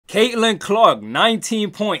Caitlin Clark,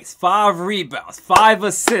 19 points, 5 rebounds, 5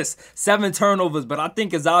 assists, 7 turnovers. But I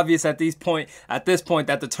think it's obvious at this point that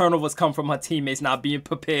the turnovers come from her teammates not being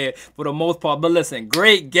prepared for the most part. But listen,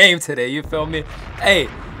 great game today. You feel me? Hey,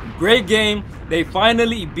 great game. They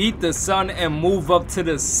finally beat the Sun and move up to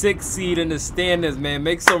the 6th seed in the standings, man.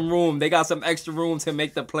 Make some room. They got some extra room to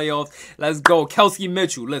make the playoffs. Let's go. Kelsey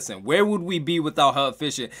Mitchell, listen, where would we be without her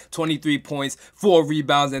efficient 23 points, 4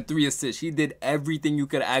 rebounds, and 3 assists? She did everything you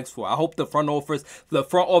could ask for. I hope the front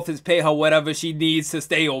office pay her whatever she needs to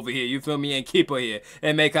stay over here, you feel me, and keep her here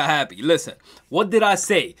and make her happy. Listen, what did I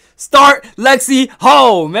say? Start Lexi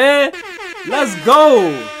Hall, man. Let's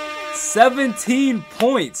go. 17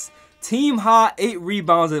 points. Team high, 8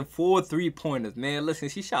 rebounds and 4 3-pointers, man. Listen,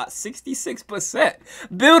 she shot 66%.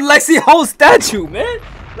 Build Lexi Hall statue, man.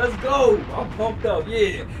 Let's go. I'm pumped up,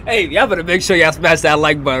 yeah. Hey, y'all better make sure y'all smash that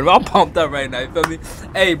like button. I'm pumped up right now, you feel me?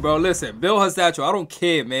 Hey, bro, listen, build her statue. I don't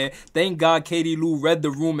care, man. Thank God Katie Lou read the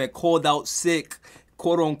room and called out sick,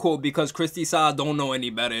 quote unquote, because Christy Saad don't know any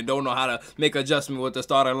better and don't know how to make adjustment with the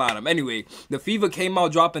starting lineup. Anyway, the Fever came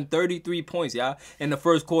out dropping 33 points, y'all, in the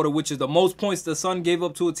first quarter, which is the most points the Sun gave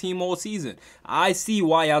up to a team all season. I see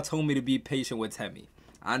why y'all told me to be patient with Temmie.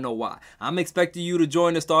 I know why. I'm expecting you to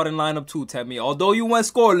join the starting lineup too, Temmie. Although you went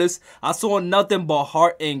scoreless, I saw nothing but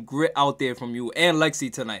heart and grit out there from you and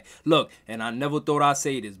Lexi tonight. Look, and I never thought I'd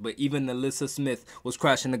say this, but even Nalissa Smith was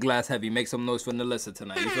crashing the glass heavy. Make some noise for Nalissa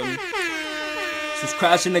tonight, you feel me? She's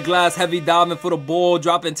crashing the glass heavy, diving for the ball,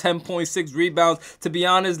 dropping 10.6 rebounds. To be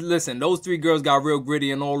honest, listen, those 3 girls got real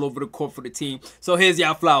gritty and all over the court for the team. So here's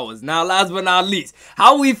y'all flowers. Now, last but not least,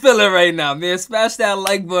 how we feeling right now, man? Smash that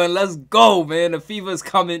like button. Let's go, man. The Fever's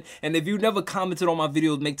coming. And if you never commented on my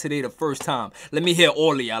videos, make today the first time. Let me hear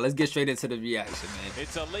all of y'all. Let's get straight into the reaction,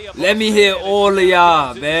 man. Let me hear all of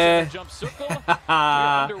y'all, man.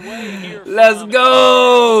 Let's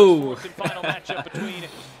go.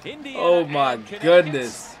 Oh my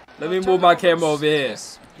goodness. Let me move my camera over here.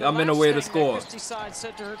 I'm in the way to score.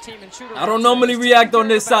 I don't normally react on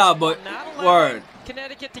this side, but word.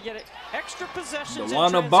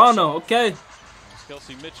 Dewana Bonner, okay.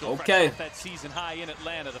 Okay.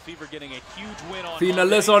 Feeding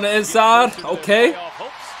list on the inside, okay.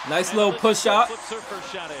 Nice little push shot.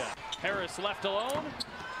 You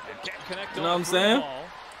know what I'm saying?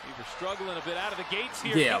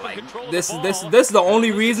 Yeah, like this is the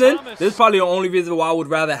only reason. This is probably the only reason why I would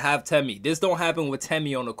rather have Temmie. This don't happen with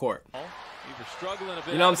Temmie on the court.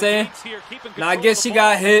 You know what I'm saying? Now I guess she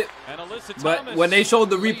got hit, but when they showed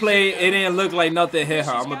the replay, it didn't look like nothing hit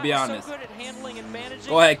her. I'm gonna be honest.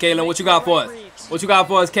 Go ahead, Caitlin. What you got for us? What you got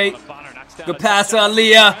for us, Kate? Good pass to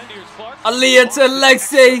Aaliyah. Aaliyah to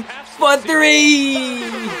Lexi for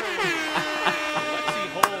 3.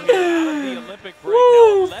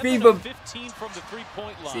 Woo, Fever.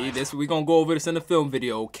 See, this we gonna go over this in the film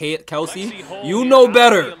video. Okay, Kelsey, you know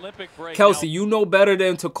better. Kelsey, you know better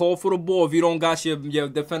than to call for the ball if you don't got your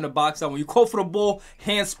defender box out. When you call for the ball,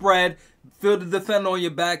 hand spread, feel the defender on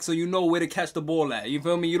your back so you know where to catch the ball at. You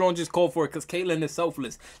feel me? You don't just call for it because Caitlin is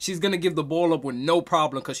selfless. She's going to give the ball up with no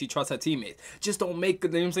problem because she trusts her teammates. Just don't make, you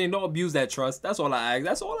know what I'm saying? Don't abuse that trust. That's all I ask.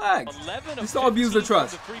 That's all I ask. Just don't abuse the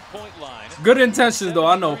trust. Good intentions, though,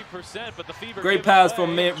 I know. Great pass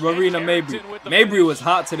from Marina Mabry. Mabry was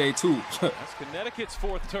hot today, too.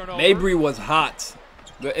 Mabry was hot.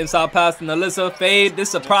 Good inside pass to Nalissa. Fade.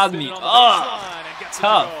 This surprised me.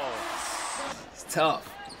 Tough. It's tough.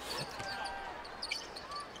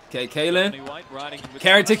 Okay, Kaylin.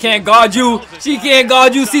 Carrington can't guard you. She can't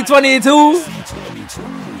guard you, C22.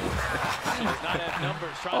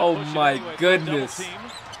 Oh, my goodness.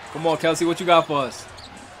 Come on, Kelsey. What you got for us?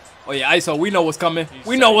 Oh, yeah, ISO. We know what's coming.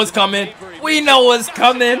 We know what's coming. We know what's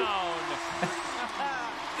coming.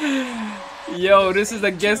 Yo, this is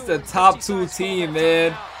against the top 2 team,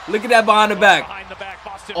 man. Look at that behind the back.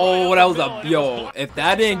 Oh, that was a... Yo, if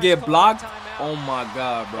that didn't get blocked... Oh my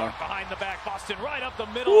God, bro.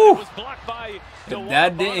 If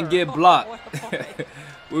that didn't get blocked,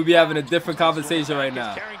 we'll be having a different conversation right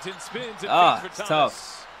now. It's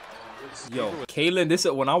tough. Yo, Caitlin, this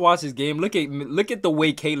when I watch this game, look at the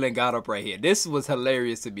way Caitlin got up right here. This was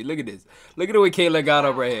hilarious to me. Look at this. Look at the way Caitlin got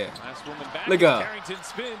up right here. Look at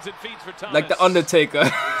her. Like the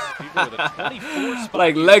Undertaker.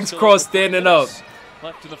 Like legs crossed standing up.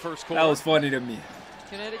 That was funny to me.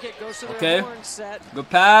 Okay, good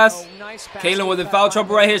pass. Caitlin was in foul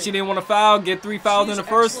trouble right here. She didn't want to foul. Get 3 fouls in the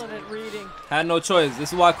first. Had no choice.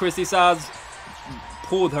 This is why Christy Sides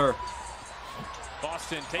pulled her.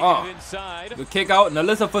 Good kick out.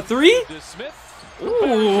 Nalissa for 3.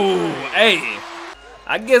 Ooh, hey.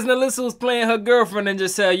 I guess Nalissa was playing her girlfriend and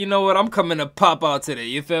just said, you know what, I'm coming to pop out today.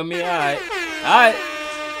 You feel me? All right.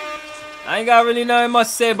 I ain't got really nothing much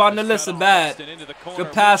to say about Nalissa. Bad.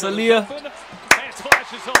 Good pass, Aaliyah.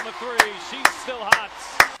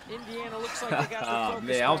 Indiana looks like they got the oh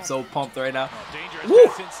man, I'm so pumped right now.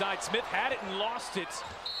 Dangerous inside. Smith had it and lost it.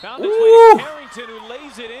 Found its way to Carrington, who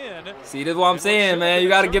lays it in. See, this is what I'm saying, man. You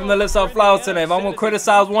gotta give Nalissa her flowers today. If I'm gonna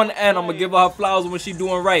criticize one end, I'm gonna give her her flowers when she's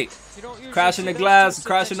doing right. Crashing the glass,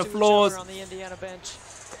 crashing the floors.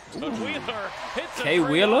 Kay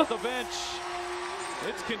Wheeler?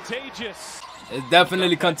 It's contagious. It's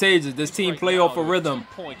definitely contagious. This team play off a rhythm.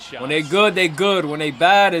 When they good, they good. When they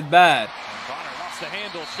bad, it's bad. The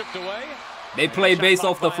handle stripped away. They play based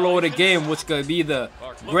off the flow of the game, which could be either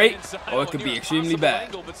great or it could be extremely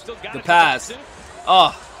bad. The pass.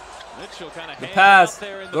 Oh. The pass.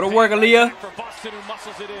 Go to work, Aaliyah.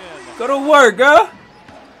 Go to work, girl.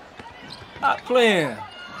 Not playing.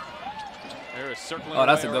 Oh,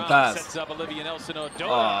 that's a good pass. Oh,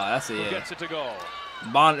 that's a yeah.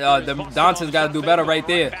 Dante's got to do better right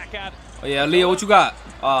there. Oh, yeah, Aaliyah, what you got?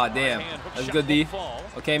 Oh, damn. That's good, D.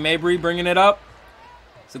 Okay, Mabry bringing it up.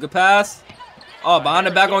 It's a good pass. Oh, behind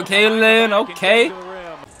the back on Kaylin. Okay.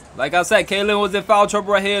 Like I said, Kaylin was in foul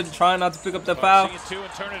trouble right here, trying not to pick up the foul.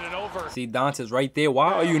 See, Dante's right there.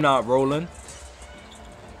 Why are you not rolling?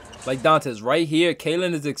 Like, Dante's right here.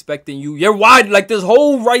 Kaylin is expecting you. You're wide. Like, this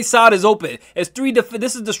whole right side is open. It's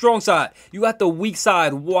this is the strong side. You got the weak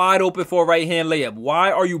side wide open for a right-hand layup.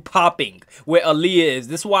 Why are you popping where Aaliyah is?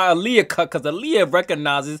 This is why Aaliyah cut, because Aaliyah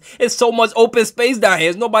recognizes it's so much open space down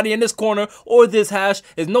here. There's nobody in this corner or this hash.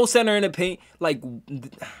 There's no center in the paint. Like,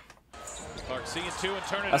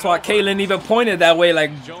 that's why Kaylin even pointed that way.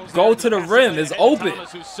 Like, go to the rim. It's open.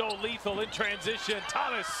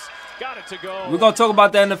 We're going to talk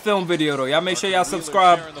about that in the film video, though. Y'all make sure y'all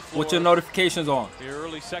subscribe with your notifications on.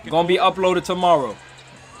 Going to be uploaded tomorrow.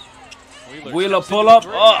 Wheeler pull up.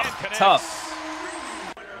 Oh, tough.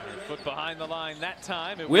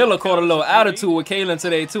 Wheeler caught a little attitude with Kaylin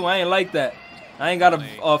today, too. I ain't like that. I ain't got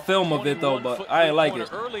a film of it, though, but I ain't like it.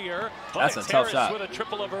 That's a tough shot.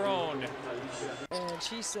 And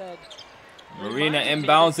she said, Marina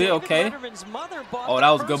inbounds it, okay. Oh, that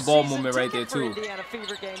was a good ball movement right there, too.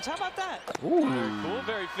 How about that? Ooh. Cool,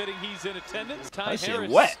 very fitting he's in attendance. That shit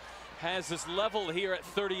wet. Has this level here at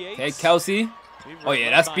 38. Okay, Kelsey. Oh, yeah,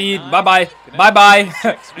 that's speed. Bye-bye.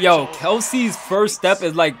 Bye-bye. Yo, Kelsey's first step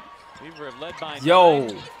is like, yo,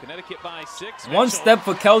 one step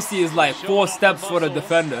for Kelsey is like 4 steps for the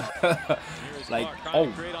defender. Like, oh,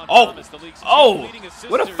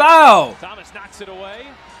 what a foul.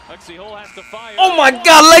 Oh my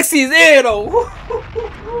God, Lexi's in though.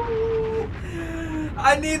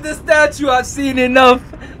 I need the statue. I've seen enough.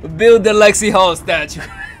 Build the Lexi Hall statue.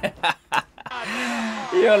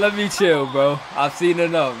 Yo, let me chill, bro. I've seen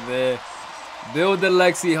enough, man. Build the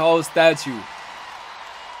Lexi Hall statue.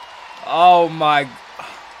 Oh my.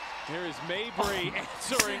 Here is Mabry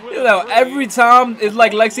answering with you know, every time it's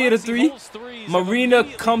like Lexi hit a 3, Marina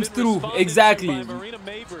comes through. Exactly.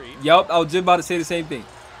 Yup, I was just about to say the same thing.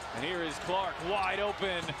 And here is Clark wide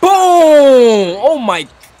open. Boom! Oh my.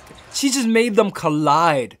 She just made them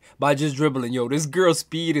collide by just dribbling. Yo, this girl's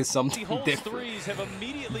speed is something different.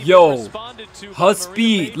 Yo, her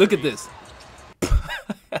speed. Look at this.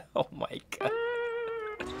 Oh my God.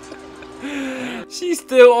 She's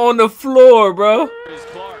still on the floor, bro.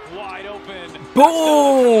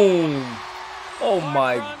 Boom! Oh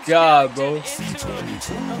my God, bro.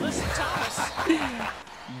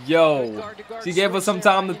 Yo, she gave us some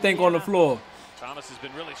time to think on the floor.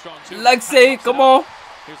 Lexi, come on.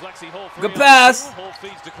 Good pass.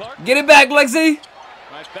 Get it back, Lexi.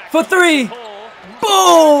 For 3. Boom!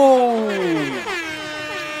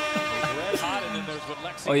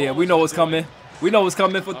 Oh yeah, we know what's coming. We know what's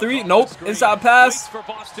coming for 3. Nope. Inside pass.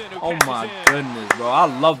 Oh my goodness, bro. I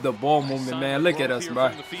love the ball movement, man. Look at us,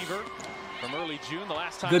 bro.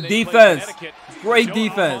 Good defense. Great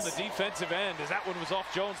defense.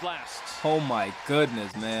 Oh my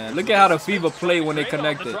goodness, man. Look at how the Fever play when they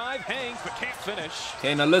connected.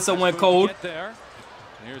 Okay, Nalissa went cold.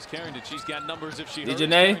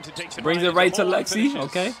 Dejanay brings it right to Lexi.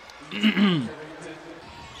 Okay.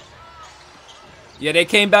 Yeah, they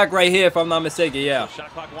came back right here, if I'm not mistaken. Yeah.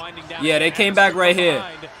 Yeah, they came back right here.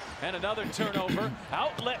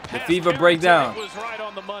 The Fever breakdown.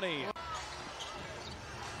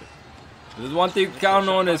 There's one thing counting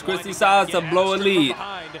on is Christy decides to blow a lead.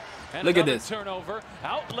 Look at this. Was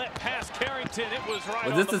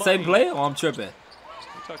this the same play? Oh, I'm tripping.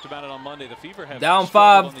 Talked about it on Monday. The Fever have Down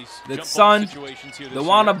struggled 5. on these The jump Sun. ball situations here this The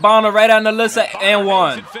Wanda year. Bonner right on the list and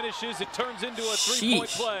one. It finishes. It turns into a three-point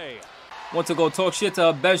Sheesh. play. Want to go talk shit to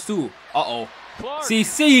her bench too. Uh-oh. Clark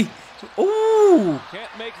CC. Ooh. can't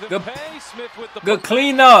make them Good- pay. Smith with the good putback,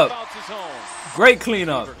 cleanup. bounces home. Great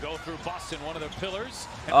cleanup. Fever go through Boston, one of their pillars.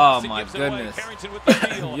 And Oh Boston my gives it away. goodness. Carrington with the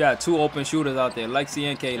steal. You got 2 open shooters out there, Lexi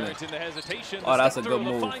and Kaylin. Carrington, the hesitation, Oh, the that's step a good through,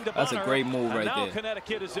 the move. find to That's a Bonner, great move and right now there.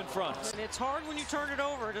 Connecticut is in front. And it's hard when you turn it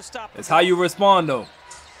over to stop. It's how you respond though.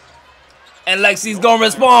 And Lexi's gonna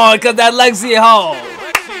respond because that Lexi Hall.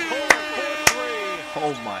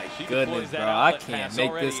 Oh my goodness, bro. I can't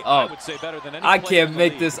make this up. I can't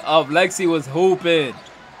make this up. Lexi was hooping.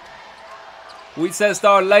 We said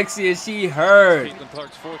start Lexi and she heard. Caitlin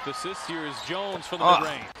Clark's 4th assist. Here is Jones for the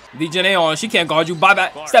mid-range. DJ on. She can't guard you. Bye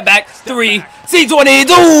back. Step back. 3. C22.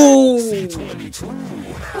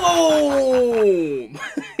 Boom.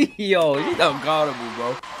 Yo, she's unguardable,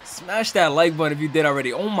 bro. Smash that like button if you did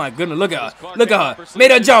already. Oh my goodness. Look at her. Look at her.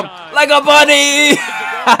 Made her jump like a bunny.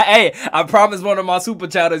 Hey, I promised one of my super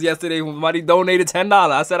chatters yesterday when somebody donated $10.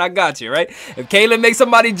 I said I got you, right? If Kaylin makes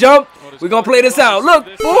somebody jump, we're going to play this out. Look.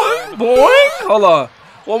 Boing. Boing. Hold on.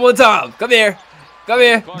 One more time. Come here. Come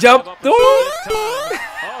here. Jump.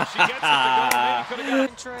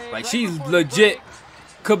 Like she's legit.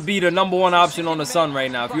 Could be the #1 option on the Sun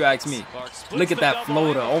right now, if you ask me. Look at that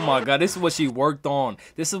floater. Oh my God, this is what she worked on.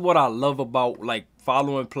 This is what I love about like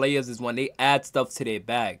following players is when they add stuff to their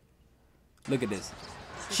bag. Look at this.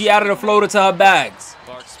 She added a floater to her bags.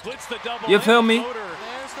 You feel me?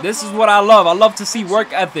 This is what I love. I love to see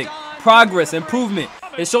work ethic, progress, improvement.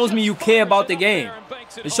 It shows me you care about the game.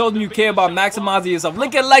 It shows me you care about maximizing yourself.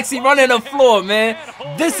 Look at Lexi running the floor, man.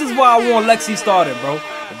 This is why I want Lexi started, bro.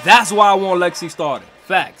 That's why I want Lexi started.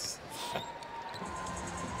 Facts.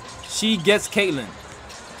 She gets Caitlin.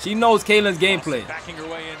 She knows Caitlin's gameplay.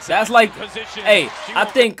 That's like, hey, I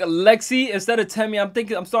think Lexi instead of Temi, I'm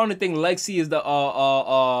starting to think Lexi is the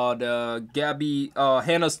Gabby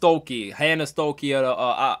Hannah Stokey of the,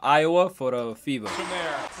 Iowa for the Fever.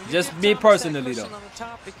 Just me personally though.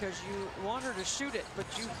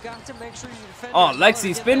 Oh,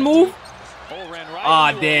 Lexi spin move.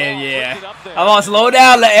 Oh damn, yeah. I'm on slow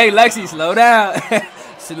down. Hey Lexi, slow down.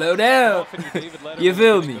 Slow down. You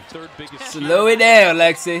feel me? Slow it down,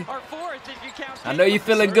 Lexi. I know you're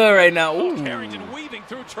feeling good right now. Ooh.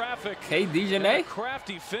 Okay, Dejanay.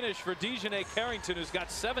 Crafty finish for Dejanay Carrington, who's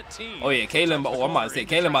got 17. Oh yeah, Kaylin. Oh, I'm about to say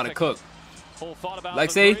Kaylin about to cook.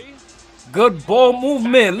 Lexi, good ball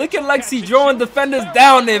movement. Look at Lexi drawing defenders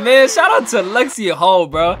down there, man. Shout out to Lexi Hall,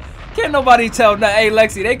 bro. Can't nobody tell that. Hey,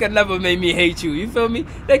 Lexi, they could never make me hate you. You feel me?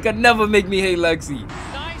 They could never make me hate Lexi.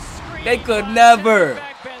 They could never.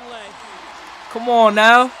 Come on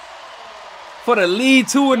now. For the lead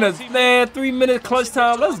 2 in the 3-minute clutch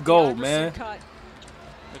time. Let's go, man.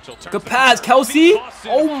 Good pass, Kelsey.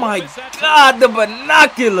 Oh my God, the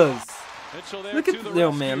binoculars. Look at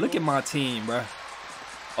them, man. Look at my team, bro.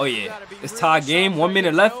 Oh yeah, it's tie game. 1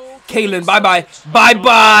 minute left. Kaylin, bye-bye.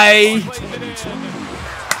 Bye-bye.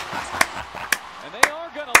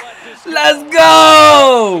 Let's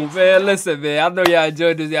go, man. Listen, man. I know y'all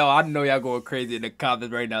enjoyed this. Yo, I know y'all going crazy in the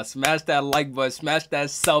comments right now. Smash that like button, smash that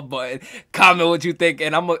sub button, comment what you think,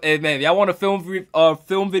 and man, if y'all want a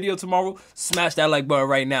film video tomorrow, smash that like button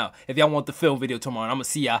right now. If y'all want the film video tomorrow, I'm gonna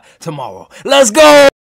see y'all tomorrow. Let's go.